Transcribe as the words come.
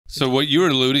So what you were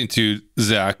alluding to,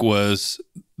 Zach, was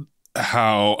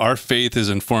how our faith is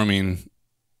informing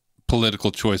political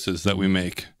choices that we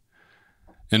make.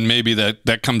 And maybe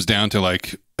that comes down to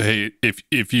like, hey,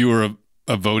 if you were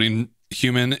a voting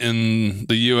human in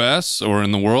the US or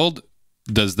in the world,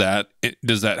 does that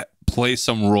play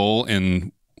some role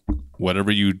in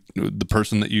whatever the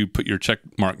person that you put your check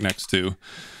mark next to,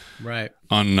 right,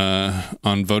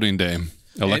 on voting day,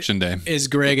 election day? Is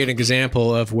Greg an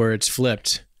example of where it's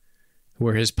flipped,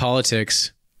 where his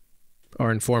politics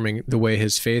are informing the way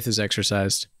his faith is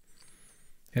exercised?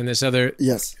 And this other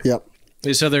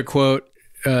this other quote,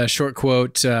 short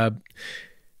quote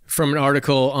from an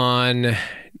article on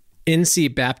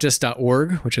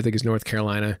ncbaptist.org, which I think is North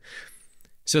Carolina.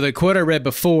 So the quote I read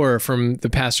before from the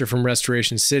pastor from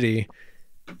Restoration City,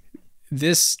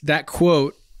 that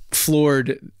quote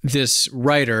floored this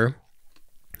writer,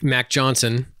 Mac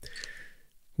Johnson,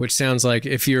 which sounds like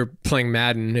if you're playing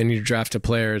Madden and you draft a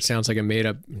player, it sounds like a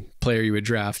made-up player you would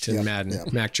draft in Madden. Yeah.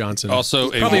 Mac Johnson.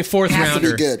 Also, probably a fourth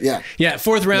rounder. Good, yeah,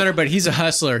 fourth rounder, but he's a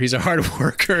hustler. He's a hard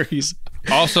worker. He's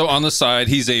also on the side.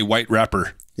 He's a white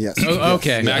rapper. Yes. Oh,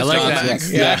 okay. Mac I like Johnson, that.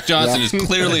 yes. Mac Johnson is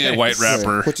clearly a white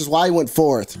rapper. Which is why he went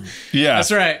fourth. Yeah.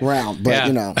 That's right. Round, but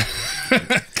you know.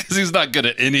 Because he's not good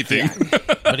at anything.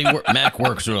 But Mac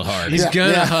works real hard. He's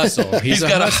gonna hustle. He's a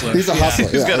hustler. He's a hustler.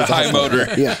 He's got a high motor.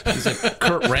 Yeah. He's like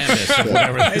Kurt Rambis or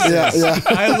whatever that is. Yeah.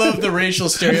 I love the racial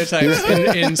stereotypes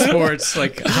in sports.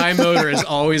 Like high motor is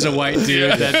always a white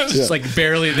dude that's just like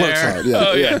barely there. Hard, yeah.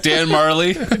 Oh yeah, Dan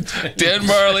Marley. Dan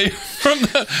Marley from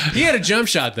the. He had a jump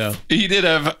shot though. He did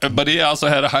have, but he also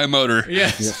had a high motor.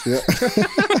 Yes.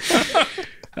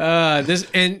 Yeah.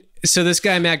 So this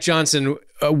guy Mac Johnson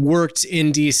worked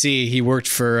in D.C. He worked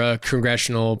for a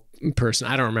congressional person.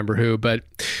 I don't remember who, but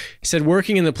he said,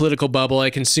 working in the political bubble, I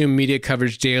consumed media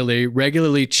coverage daily,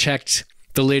 regularly checked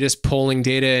the latest polling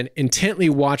data, and intently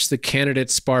watched the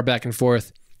candidates spar back and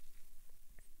forth.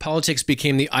 Politics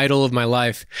became the idol of my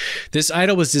life. This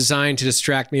idol was designed to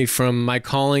distract me from my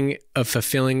calling of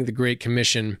fulfilling the Great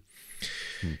Commission.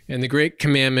 And the great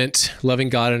commandment, loving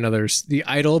God and others. The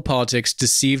idol of politics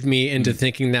deceived me into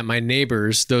thinking that my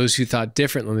neighbors, those who thought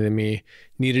differently than me,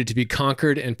 needed to be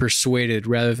conquered and persuaded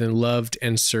rather than loved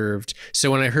and served.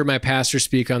 So when I heard my pastor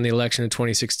speak on the election of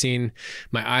 2016,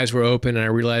 my eyes were open and I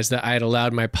realized that I had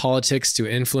allowed my politics to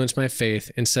influence my faith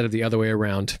instead of the other way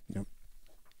around. Yep.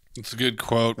 It's a good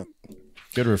quote.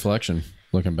 Good reflection,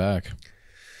 looking back.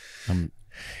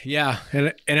 Yeah,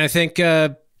 and I think...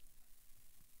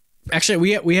 actually,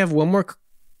 we have one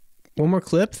more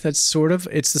clip that's sort of,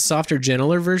 it's the softer,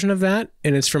 gentler version of that,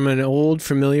 and it's from an old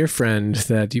familiar friend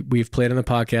that we've played on the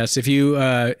podcast. If you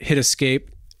hit escape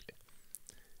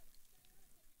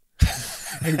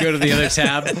and go to the other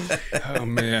tab. Oh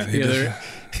man,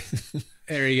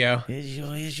 there you go.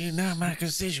 You're not my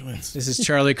constituents. This is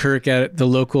Charlie Kirk at the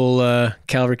local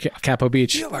Calvary Capo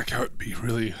Beach. I feel like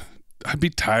I'd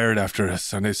be tired after a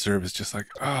Sunday service, just like,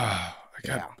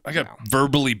 I got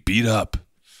verbally beat up.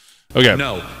 Okay.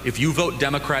 No, if you vote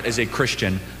Democrat as a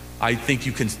Christian, I think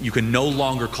you can no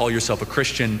longer call yourself a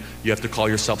Christian. You have to call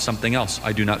yourself something else.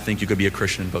 I do not think you could be a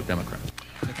Christian and vote Democrat.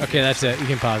 Okay, that's it. You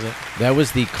can pause it. That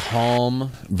was the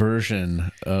calm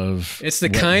version of. It's the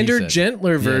kinder,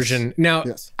 gentler version. Yes. Now,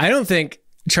 I don't think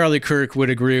Charlie Kirk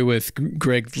would agree with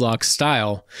Greg Locke's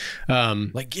style.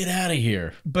 Like, get out of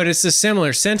here. But it's a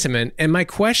similar sentiment. And my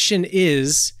question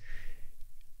is,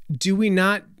 do we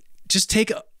not just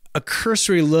take a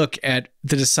cursory look at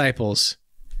the disciples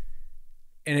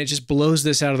and it just blows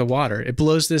this out of the water? It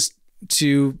blows this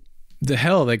to the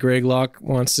hell that Greg Locke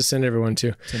wants to send everyone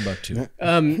to. Timbuktu.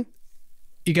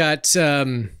 You got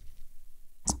Simon.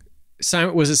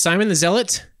 Was it Simon the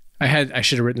Zealot? I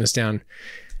should have written this down.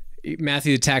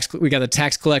 Matthew we got the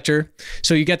tax collector.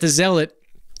 So you got the Zealot,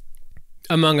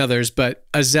 among others, but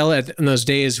a zealot in those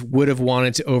days would have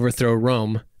wanted to overthrow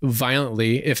Rome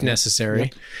violently if necessary.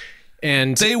 Yep.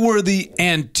 And they were the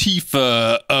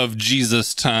Antifa of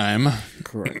Jesus' time.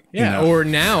 Correct. Yeah. Or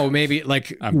now maybe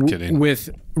like I'm kidding. With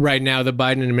right now, the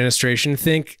Biden administration,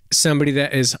 think somebody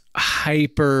that is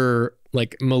hyper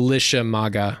like militia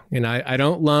MAGA. And I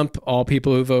don't lump all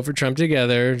people who vote for Trump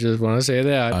together. Just want to say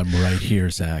that. I'm right here,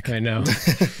 Zach. I know.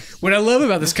 What I love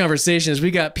about this conversation is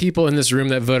we got people in this room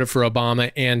that voted for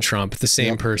Obama and Trump, the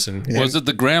same person. Yeah. Was it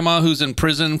the grandma who's in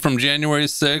prison from January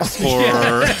 6th?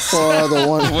 Or the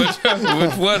one.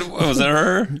 What was it,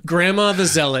 her? Grandma the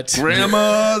Zealot.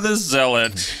 Grandma the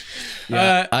Zealot.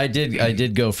 Yeah, I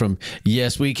did go from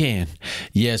yes we can,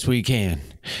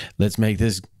 let's make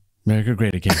this America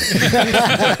great again.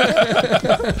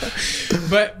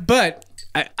 but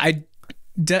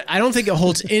I don't think it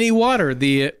holds any water.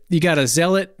 You got a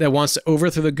zealot that wants to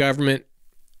overthrow the government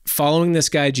following this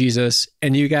guy Jesus,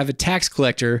 and you have a tax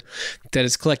collector that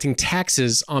is collecting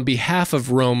taxes on behalf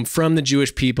of Rome from the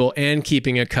Jewish people and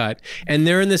keeping a cut. And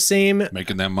they're in the same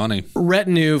Making that money.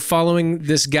 retinue following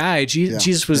this guy.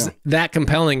 Jesus was that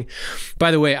compelling.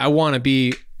 By the way, I want to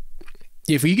be,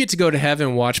 if you get to go to heaven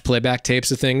and watch playback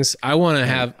tapes of things,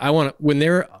 when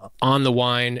they're on the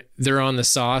wine, they're on the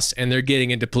sauce, and they're getting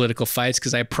into political fights,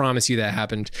 because I promise you that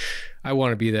happened. I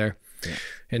want to be there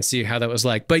and see how that was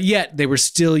like. But yet they were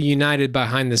still united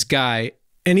behind this guy.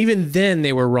 And even then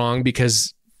they were wrong,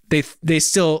 because they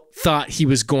still thought he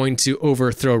was going to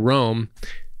overthrow Rome.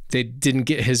 They didn't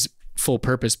get his full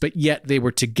purpose, but yet they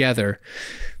were together.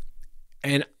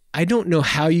 And I don't know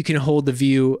how you can hold the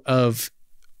view of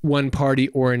one party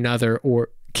or another, or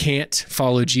can't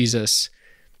follow Jesus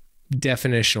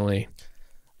definitionally.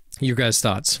 Your guys'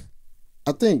 thoughts?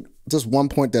 I think just one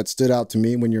point that stood out to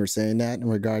me when you were saying that in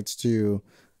regards to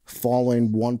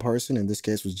following one person, in this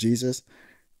case was Jesus.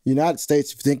 United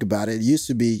States, if you think about it, it used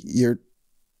to be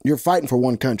you're fighting for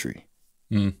one country,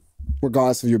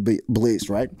 regardless of your beliefs,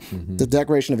 right? The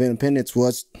Declaration of Independence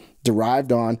was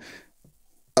derived on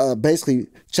basically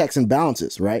checks and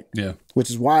balances, right? Yeah. Which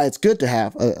is why it's good to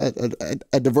have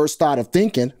a diverse thought of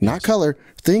thinking, not color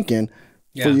thinking,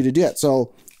 for you to do it.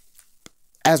 So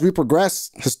as we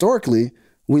progress historically,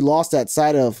 we lost that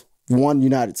sight of one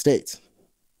United States,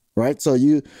 right? So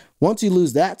once you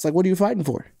lose that, it's like, what are you fighting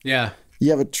for? Yeah. You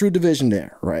have a true division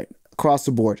there, right? Across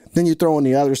the board. Then you throw in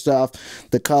the other stuff,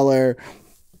 the color,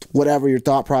 whatever your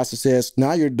thought process is.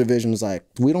 Now your division is like,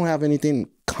 we don't have anything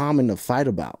common to fight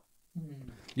about.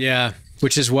 Yeah.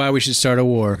 Which is why we should start a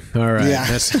war. All right.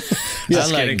 Yeah. I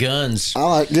like guns.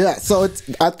 So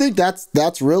I think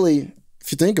that's really,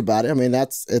 if you think about it, I mean,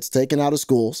 it's taken out of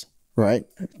schools, right?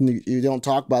 You don't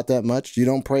talk about that much. You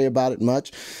don't pray about it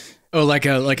much. Oh, like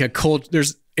a cult.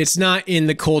 It's not in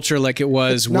the culture like it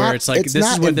was, where it's like, this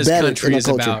is what this country is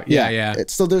about. Yeah.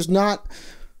 So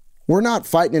we're not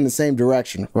fighting in the same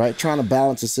direction, right? Trying to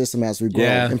balance the system as we grow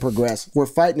and progress. We're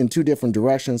fighting in two different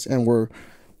directions, and we're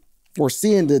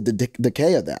seeing the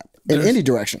decay of that in any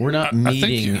direction. We're not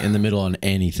meeting in the middle on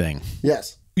anything.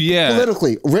 Yes. Yeah.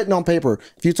 Politically, written on paper.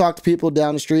 If you talk to people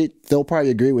down the street, they'll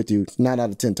probably agree with you 9 out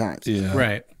of 10 times. Yeah.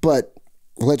 Right. But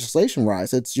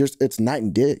legislation-wise, it's night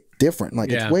and day different. Like,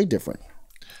 it's way different.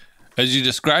 As you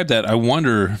describe that, I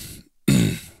wonder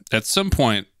at some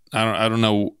point, I don't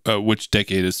know which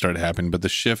decade it started happening, but the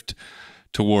shift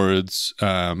towards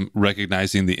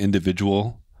recognizing the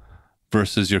individual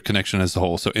versus your connection as a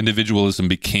whole. So individualism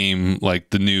became like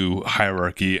the new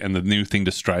hierarchy and the new thing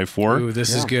to strive for. Ooh,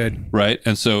 this is good. Right.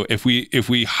 And so if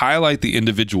we highlight the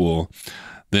individual,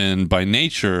 then by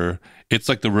nature, it's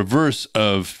like the reverse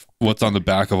of what's on the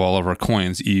back of all of our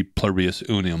coins, e pluribus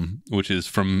unum, which is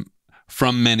from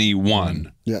many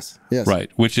one. Yes. Right.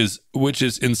 Which is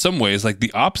in some ways like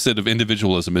the opposite of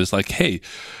individualism. Is like, hey,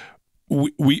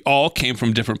 we all came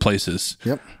from different places.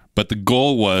 Yep. But the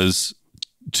goal was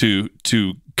to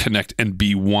connect and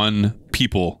be one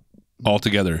people all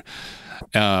together.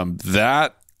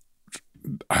 That,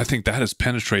 I think that has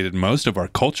penetrated most of our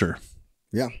culture.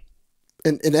 Yeah.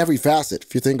 In every facet,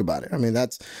 if you think about it. I mean, I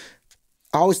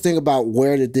always think about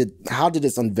how did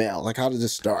this unveil? Like, how did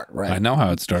this start, right? I know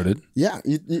how it started. Yeah.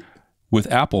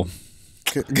 With Apple.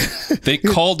 They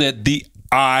called it the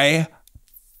iPod.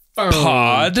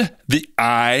 The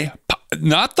iPod.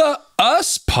 Not the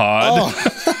us pod.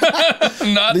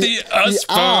 Not the us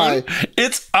phone.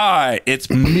 It's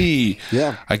me.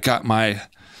 Yeah. I got my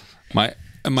So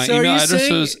email address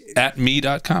is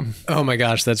 @me.com. Oh my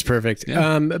gosh, that's perfect.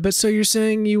 Yeah. But so you're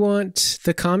saying you want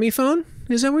the commie phone?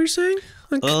 Is that what you're saying?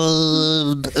 Like,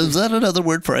 Is that another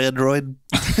word for Android?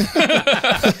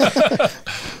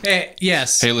 hey,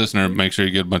 yes. Hey, listener, make sure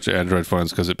you get a bunch of Android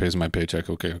phones because it pays my paycheck.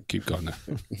 Okay, keep going now.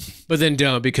 But then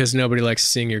don't, because nobody likes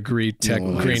seeing your green text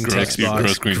box.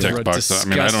 Gross green text box. I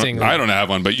mean, I don't have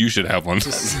one, but you should have one.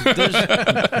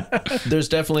 There's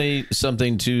definitely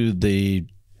something to the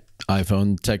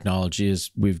iPhone technology.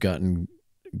 As we've gotten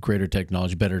greater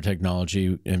technology, better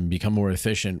technology, and become more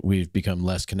efficient, we've become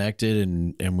less connected,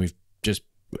 and we've just,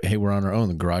 hey, we're on our own.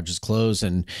 The garage is closed,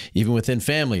 and even within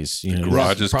families,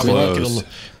 Garage is closed.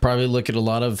 Probably look at a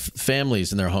lot of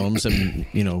families in their homes, and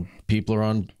people are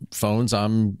on phones.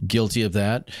 I'm guilty of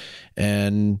that,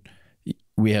 and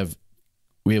we have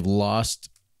lost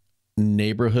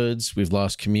neighborhoods. We've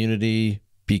lost community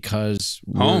because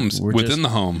homes we're within just, the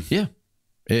home. Yeah,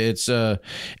 it's a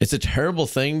terrible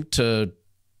thing to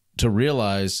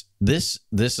realize. This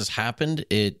has happened.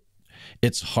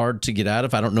 it's hard to get out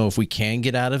of. I don't know if we can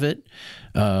get out of it.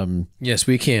 Yes,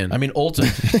 we can. I mean,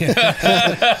 ultimately,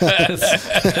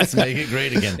 let's make it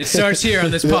great again. It starts here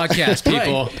on this podcast,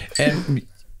 people. Right. And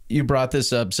you brought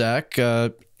this up, Zach.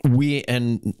 We,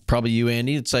 and probably you,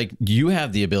 Andy, it's like you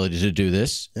have the ability to do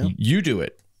this. Yeah. You do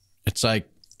it. It's like,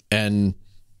 and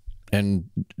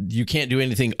you can't do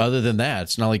anything other than that.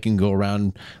 It's not like you can go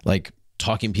around like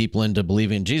talking people into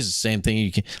believing in Jesus. Same thing.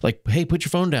 You can, like, hey, put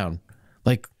your phone down.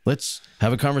 Like, let's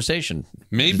have a conversation.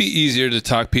 Maybe easier to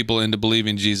talk people into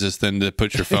believing Jesus than to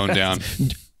put your phone down.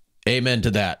 Amen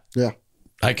to that. Yeah.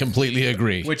 I completely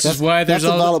agree. Which is why there's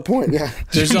that's all a valid point. Yeah.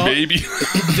 there's all Maybe.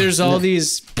 there's all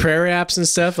these prayer apps and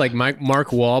stuff. Like Mark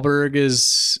Wahlberg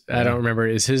is, I don't remember,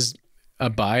 is his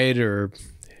Abide or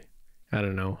I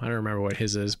don't know. I don't remember what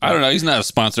his is. I don't know. He's not a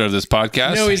sponsor of this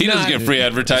podcast. No, he's he doesn't not. get free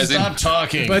advertising. Stop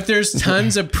talking. But there's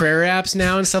tons of prayer apps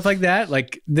now and stuff like that.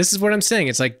 Like, this is what I'm saying.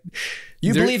 It's like,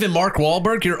 you believe in Mark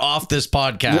Wahlberg? You're off this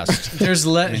podcast. there's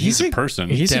he's a person.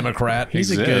 He's Democrat.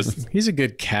 He's a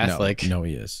good Catholic. No,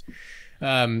 he is.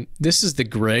 This is the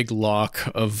Greg Locke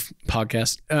of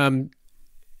podcast.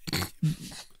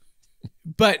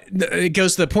 But it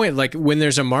goes to the point, like when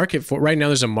there's a market for right now,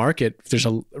 there's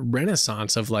a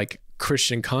renaissance of like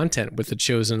Christian content with The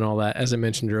Chosen and all that, as I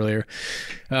mentioned earlier.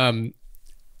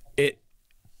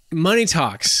 Money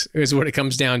talks is what it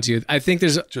comes down to. I think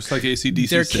there's just like ACDC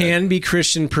there said. can be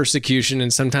Christian persecution,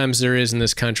 and sometimes there is in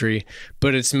this country,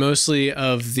 but it's mostly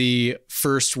of the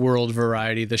first world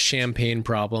variety, the champagne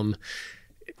problem.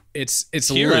 It's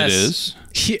Here less it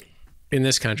is. In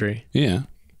this country. Yeah.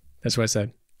 That's what I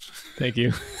said. Thank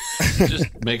you. Just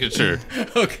making sure.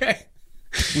 Okay.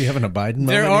 We have an Biden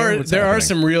moment There here? are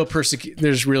some real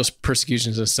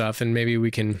persecutions and stuff, and maybe we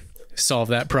can solve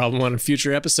that problem on a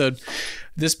future episode.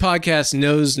 This podcast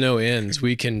knows no ends.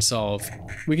 We can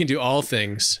do all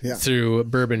things through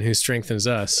Bourbon, who strengthens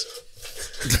us.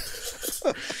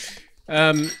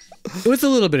 With a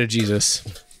little bit of Jesus.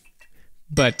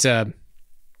 But I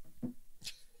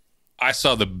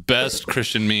saw the best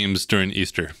Christian memes during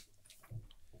Easter.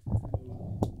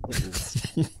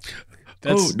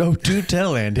 Oh no! Do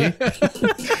tell, Andy.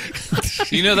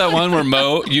 You know that one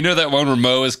where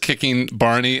Mo is kicking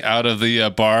Barney out of the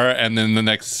bar, and then the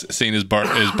next scene is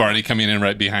Barney coming in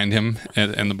right behind him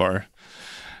in the bar.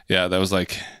 Yeah, that was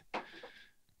like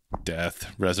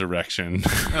death, resurrection.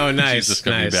 Oh, nice, Jesus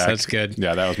coming nice. back. That's good.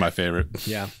 Yeah, that was my favorite.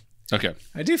 Yeah. Okay.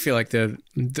 I do feel like the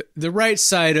right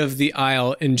side of the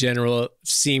aisle in general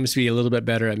seems to be a little bit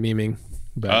better at memeing.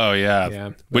 But, Oh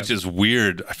yeah, which is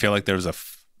weird. I feel like there was how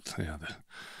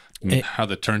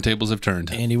the turntables have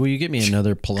turned. Andy, will you get me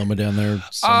another Paloma down there?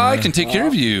 I can take care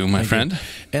of you, my friend.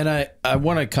 And I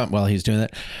want to come while he's doing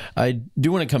that. I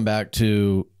do want to come back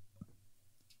to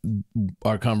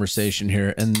our conversation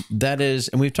here, and that is,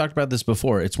 and we've talked about this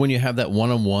before. It's when you have that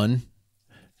one-on-one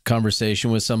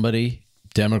conversation with somebody,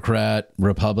 Democrat,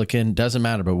 Republican, doesn't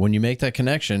matter. But when you make that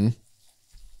connection,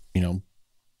 you know,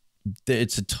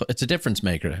 it's a difference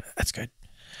maker. That's good.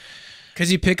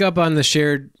 Because you pick up on the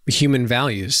shared human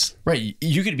values. Right.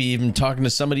 You could be even talking to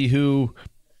somebody who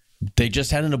they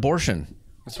just had an abortion.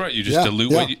 That's right. You just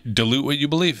dilute what you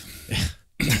believe.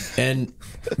 And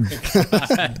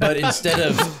but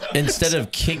instead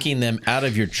of kicking them out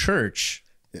of your church,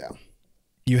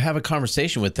 you have a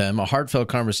conversation with them, a heartfelt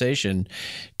conversation,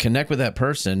 connect with that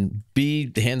person, be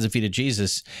the hands and feet of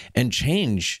Jesus, and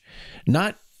change.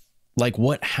 Not like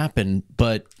what happened,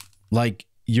 but like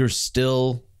you're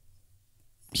still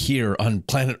here on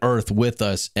planet Earth with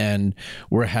us, and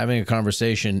we're having a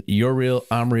conversation. You're real,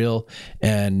 I'm real,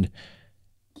 and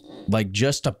like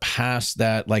just to pass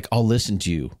that, like I'll listen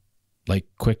to you, like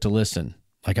quick to listen.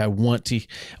 Like I want to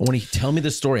tell me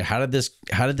the story. How did this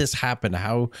happen?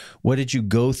 What did you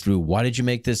go through? Why did you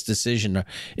make this decision?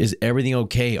 Is everything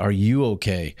okay? Are you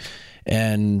okay?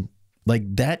 And like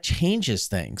that changes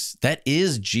things. That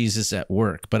is Jesus at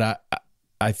work. But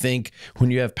I think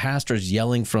when you have pastors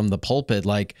yelling from the pulpit,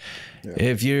 like,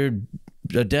 if you're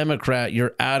a Democrat,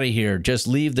 you're out of here. Just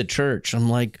leave the church. I'm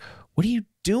like, what are you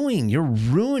doing? You're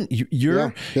ruining.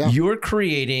 You're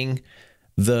creating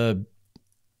the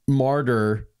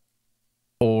martyr,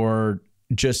 or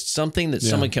just something that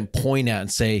someone can point at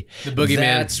and say, the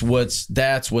boogeyman.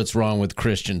 That's what's wrong with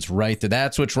Christians right there.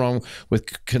 That's what's wrong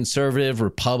with conservative,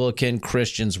 Republican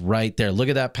Christians right there. Look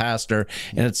at that pastor.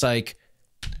 And it's like,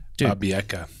 dude,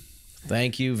 Babieka.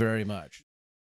 thank you very much.